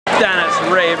Dennis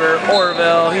Raber,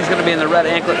 Orrville. He's going to be in the red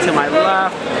anklet to my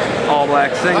left. All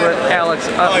black singlet. Alex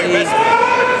Utley,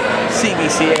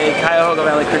 CVCA, Cuyahoga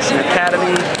Valley Christian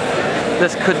Academy.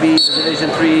 This could be the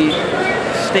Division III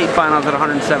state finals at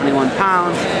 171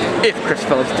 pounds if Chris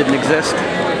Phillips didn't exist,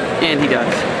 and he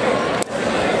does.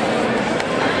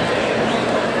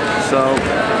 So,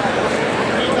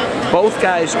 both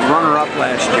guys runner-up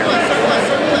last year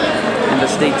in the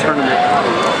state tournament.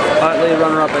 Utley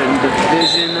runner-up in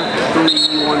Division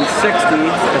III 160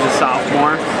 as a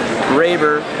sophomore.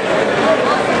 Raber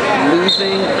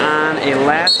losing on a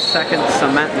last-second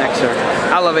cement mixer,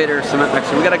 elevator cement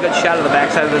mixer. We got a good shot of the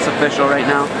backside of this official right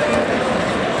now.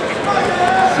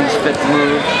 Seems fit to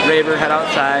move. Raber head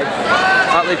outside.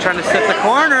 Utley trying to sit the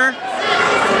corner.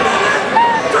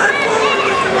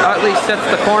 Utley sits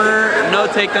the corner. No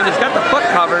takedown. He's got the foot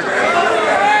covered.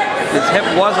 His hip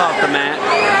was off the mat.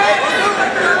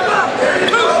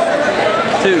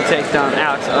 2 takedown.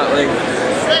 Alex Utley.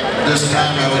 This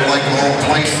time I would like all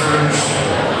placers.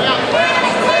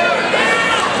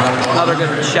 Another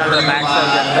good shot of the backside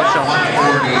of that official.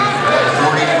 140,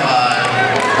 45,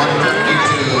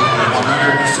 152,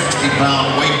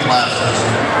 160-pound weight classes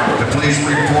to please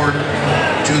report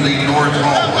to the north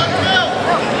hallway.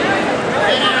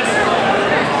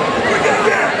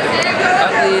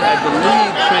 Utley, I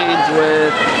believe, trains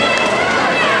with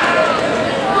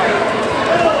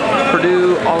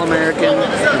Purdue All-American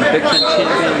and Big Ten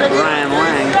champion Ryan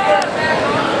Lang.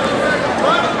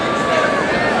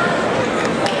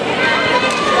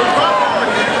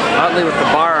 Utley with the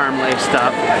bar arm laced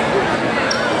up.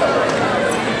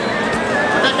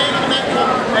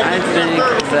 I think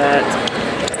that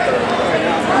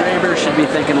Raber should be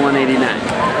thinking 189.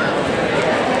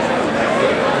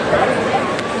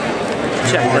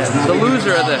 Check this. The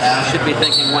loser of this should be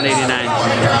thinking 189.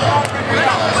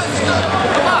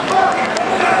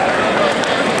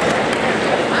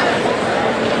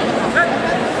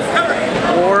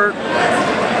 Or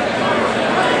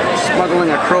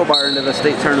smuggling a crowbar into the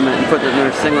state tournament and putting it in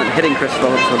their singlet and hitting Chris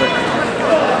Phillips with it.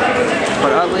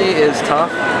 But Utley is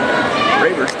tough.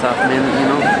 Raber's tough, man. You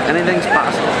know, anything's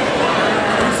possible.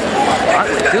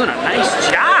 Utley doing a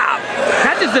nice job.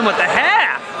 Catches him with the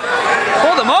half.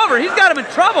 Hold him over. He's got him in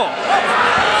trouble.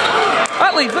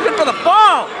 Utley's looking for the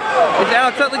fall. Is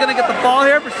Alex Utley going to get the fall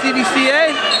here for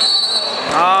CVCA?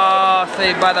 Oh,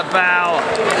 saved by the bow.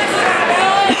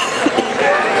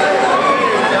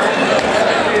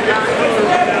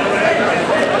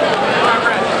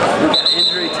 We got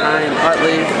injury time,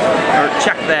 Utley, or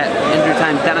check that, injury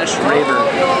time, Dennis Raber.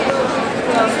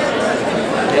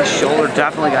 His shoulder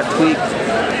definitely got tweaked.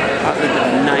 Utley did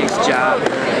a nice job.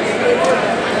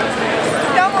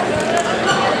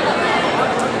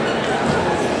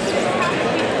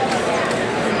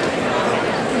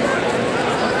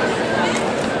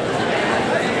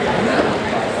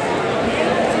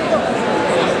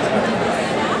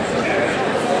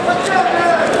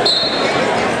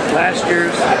 Last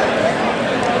year's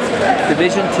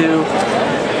Division II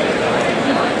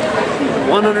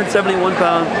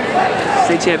 171-pound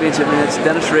state championship match.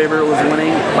 Dennis Raber was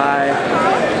winning by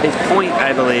a point,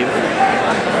 I believe,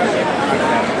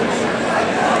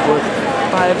 with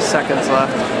 5 seconds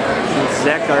left.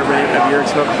 Zach Garbrandt of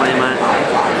Yorksville Claymont.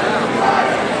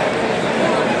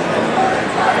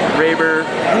 Raber,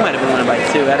 he might have been winning by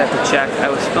 2. I'd have to check. I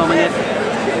was filming it.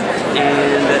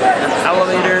 And an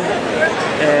elevator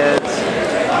as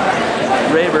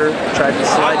Raber tried to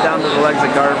slide down to the legs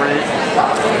of Garbrandt,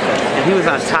 and he was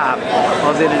on top.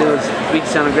 All he had to do was reach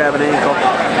down and grab an ankle,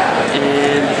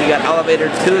 and he got elevated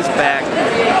to his back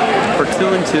for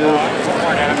 2-2.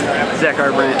 Zach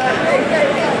Garbrandt,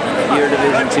 year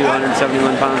Division II,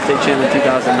 171-pound state champion in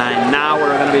 2009. Now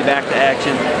we're going to be back to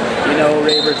action. You know,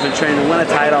 Raber's been training to win a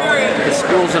title. His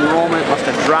school's enrollment must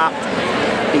have dropped.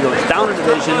 He goes down a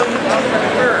division,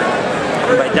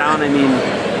 and by down I mean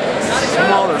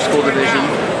smaller school division,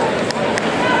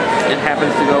 and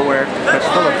happens to go where Chris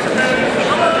Phillips is,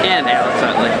 and Alex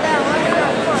Utley.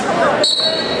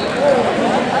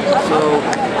 So,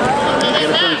 I'm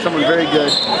going to find someone very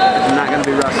good. I'm not going to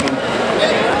be wrestling.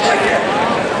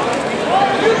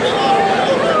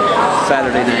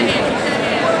 Saturday night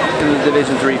in the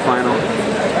Division III final.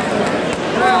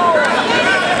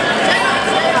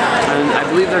 And I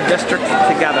believe they're district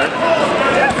together.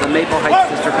 The Maple Heights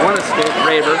District 1 escape,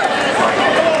 Raber.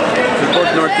 They're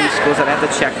both Northeast schools, I'd have to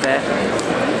check that.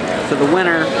 So the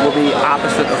winner will be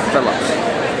opposite of Phillips.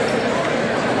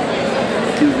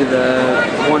 Due to the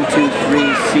 1, 2,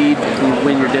 3 seed, you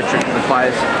win your district, it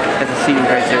applies as a seeding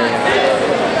criteria.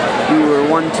 If you were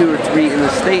 1, 2, or 3 in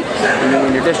the state and you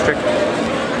win your district,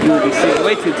 you would be seeded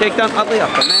away to take down Utley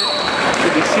off the mat.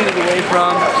 will be seated away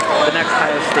from the next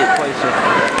highest state placer.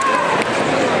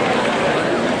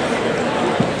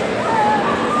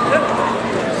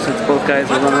 Since both guys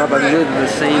are runner-up, I believe the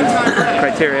same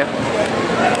criteria.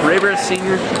 Raber,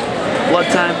 senior, blood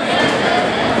time.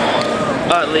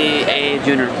 Utley, a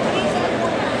junior.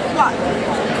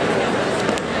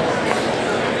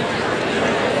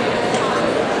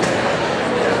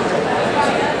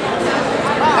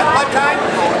 Blood time.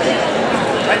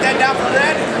 Write that down for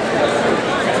red.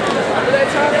 Remember that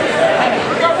time?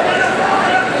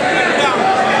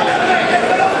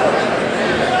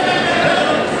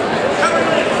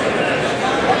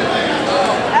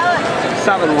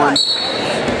 7-1.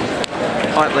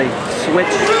 Utley,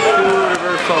 switch to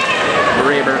reversal.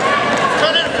 Raber.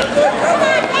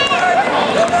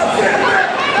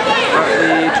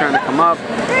 Utley trying to come up.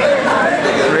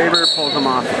 Raber pulls him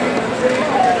off.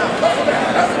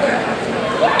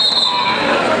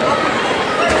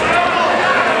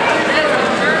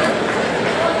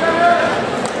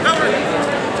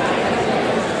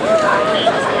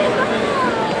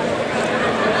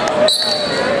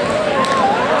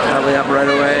 Utley up right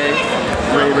away.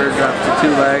 Raber drops to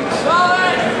 2 legs.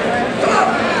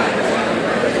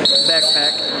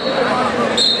 Backpack.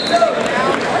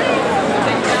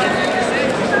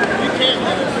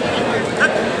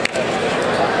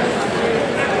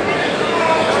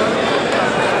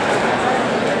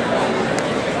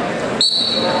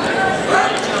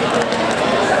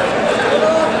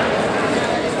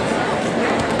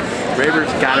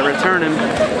 Raber's got to return him,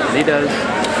 and he does.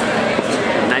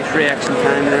 Nice reaction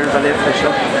time there by the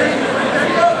official.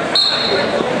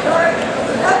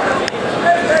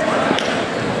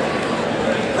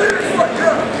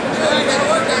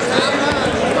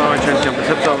 Oh, he tries to jump his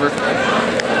hips over.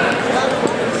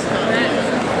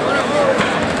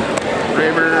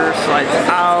 Raber slides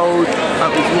out,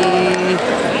 up his knee.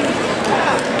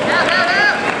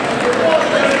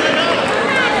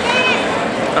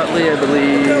 Utley, I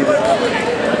believe.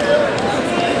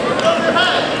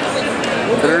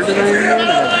 Third in there? I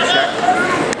have to check.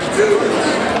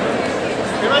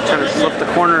 Trying to slip the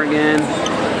corner again.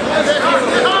 What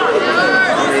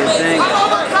do you think? What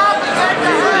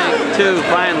do you think? 2,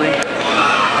 finally.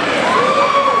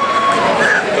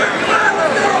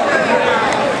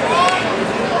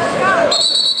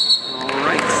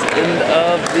 Alright, end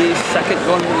of the second,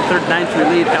 going to the third,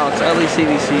 9-3 lead. Alex Utley,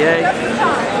 CVCA.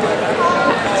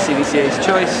 CVCA's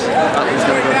choice. Utley's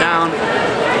going to go down.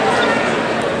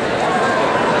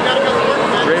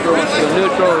 Raber wants to go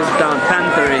neutral, is down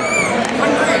 10-3.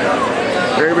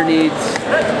 Raber needs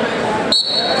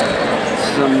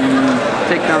some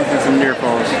takedowns and some near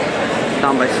falls.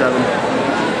 Down by 7.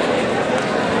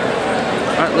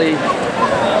 Utley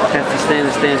has to stay in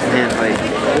the stance and hand fight.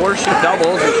 Or shoot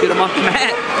doubles and shoot him off the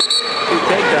mat.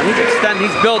 Takedown. He's extending,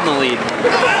 he's building the lead.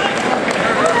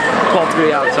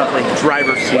 12-3 out, Utley.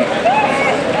 Driver's seat.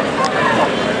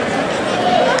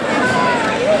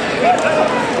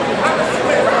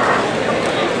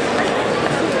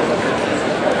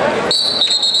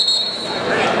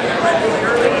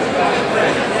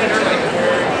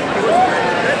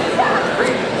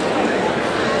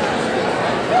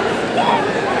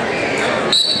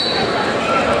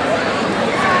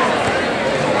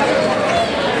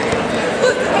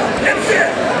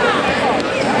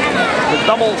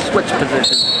 Double switch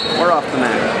position. We're off the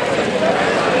mat.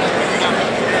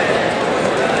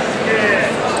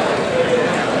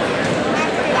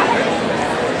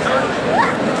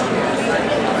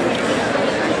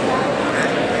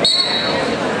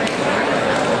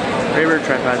 Raber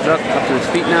tripods up to his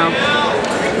feet now.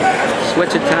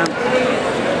 Switch attempt.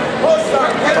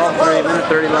 12-3, minute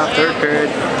 30 left, third period.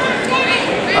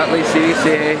 Utley,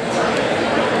 CVCA,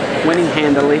 winning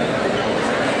handily.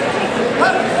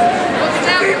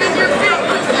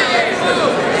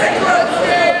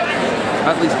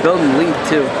 Utley's building lead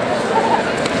too.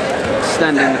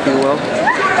 Extending, if you will.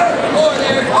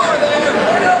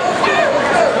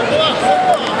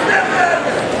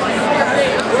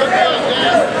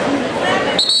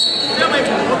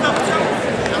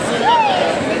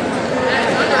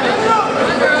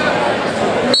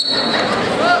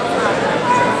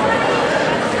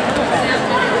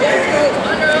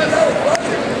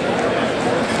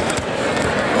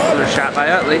 Another shot by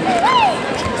Utley.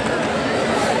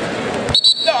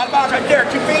 Right there, 2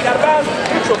 feet, out of bounds,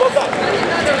 neutral, both up.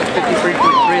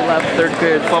 53.3 left, third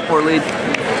period, 12-4 lead.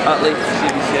 Utley,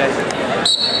 CVCA.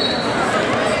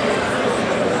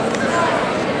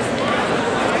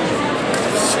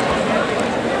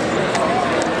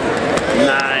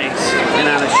 Nice, in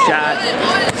on a shot.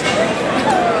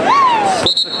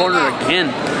 Slips the corner again.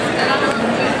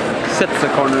 sits the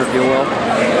corner, if you will.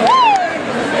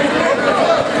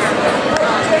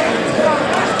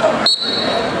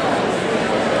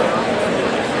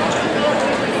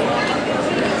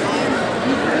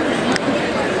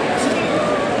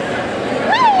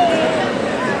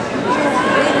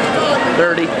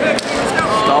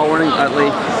 Stall warning, Utley.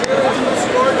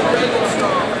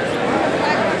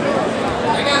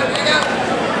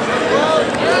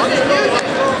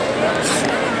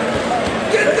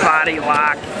 Body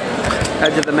lock.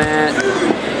 Edge of the mat.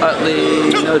 Utley,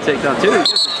 no takedown. 2.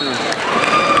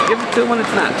 Give it to him when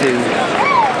it's not 2.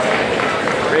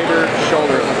 Raber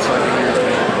shoulder, it looks like here.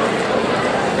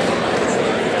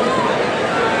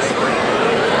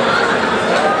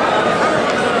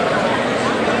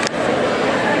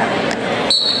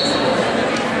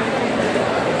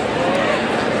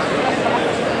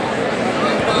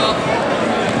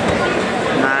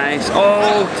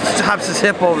 Oh, stops his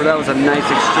hip over. That was a nice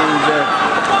exchange there.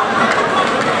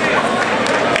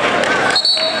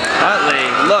 Utley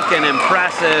looking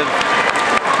impressive.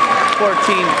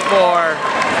 14-4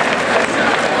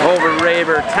 over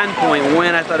Raber. 10-point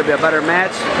win. I thought it'd be a better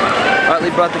match. Utley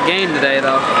brought the game today,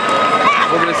 though.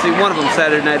 We're going to see one of them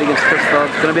Saturday night against Orrville.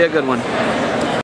 It's going to be a good one.